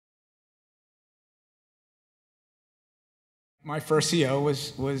My first CO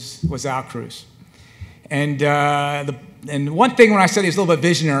was Al Cruz. And one thing when I said he was a little bit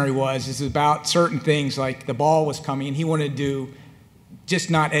visionary is about certain things, like the ball was coming and he wanted to do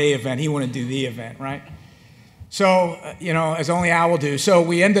just not a event, he wanted to do the event, right? So, as only Al will do. So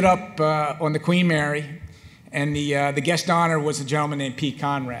we ended up on the Queen Mary, and the guest honor was a gentleman named Pete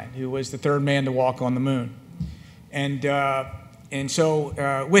Conrad, who was the third man to walk on the moon. And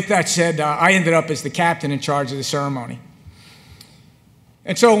so with that said, I ended up as the captain in charge of the ceremony.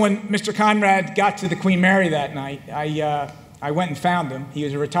 And so when Mr. Conrad got to the Queen Mary that night, I went and found him. He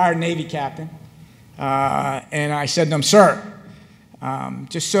was a retired Navy captain. And I said to him, "Sir,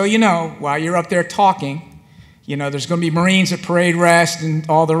 just so you know, while you're up there talking, there's going to be Marines at parade rest and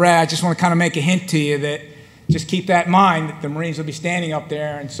all the rest. I just want to kind of make a hint to you that just keep that in mind, that the Marines will be standing up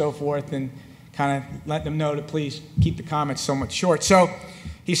there and so forth, and kind of let them know to please keep the comments somewhat short." So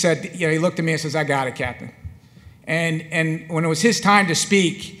he said, he looked at me and says, "I got it, Captain." And when it was his time to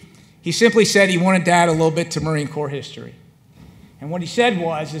speak, he simply said he wanted to add a little bit to Marine Corps history. And what he said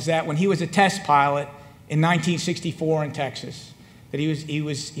is that when he was a test pilot in 1964 in Texas, that he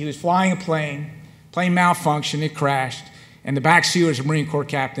was flying a plane malfunctioned, it crashed, and the backseat was a Marine Corps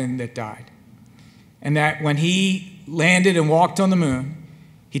captain that died. And that when he landed and walked on the moon,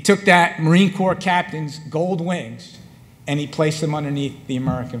 he took that Marine Corps captain's gold wings and he placed them underneath the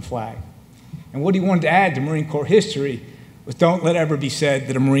American flag. And what he wanted to add to Marine Corps history was, don't let ever be said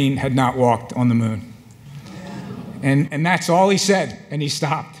that a Marine had not walked on the moon. And that's all he said, and he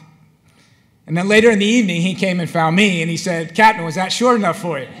stopped. And then later in the evening, he came and found me, and he said, "Captain, was that short enough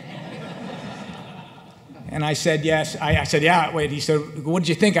for you?" And I said, "Yes." I said, "Yeah, wait." He said, "What did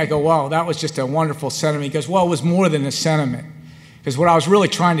you think?" I go, "Well, that was just a wonderful sentiment." He goes, "Well, it was more than a sentiment. Because what I was really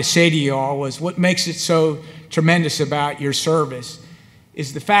trying to say to you all was what makes it so tremendous about your service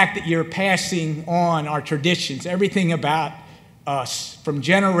is the fact that you're passing on our traditions, everything about us, from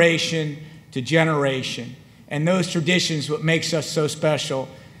generation to generation. And those traditions, what makes us so special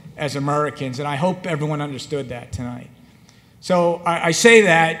as Americans." And I hope everyone understood that tonight. So I say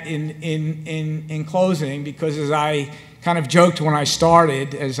that in closing because, as I kind of joked when I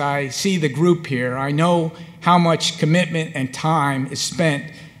started, as I see the group here, I know how much commitment and time is spent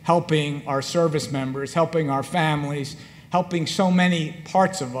helping our service members, helping our families, helping so many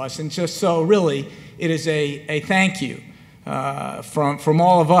parts of us. And just so really, it is a thank you from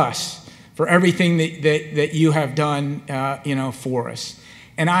all of us for everything that you have done for us.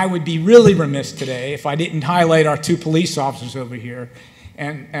 And I would be really remiss today if I didn't highlight our two police officers over here.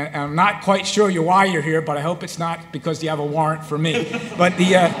 And I'm not quite sure why you're here, but I hope it's not because you have a warrant for me. But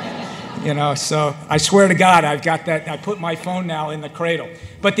so I swear to God, I've got that. I put my phone now in the cradle.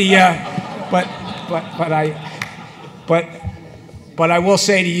 But I will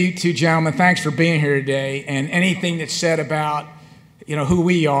say to you two gentlemen, thanks for being here today. And anything that's said about who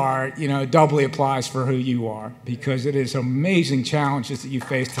we are, doubly applies for who you are, because it is amazing challenges that you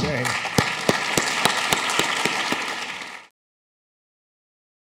face today.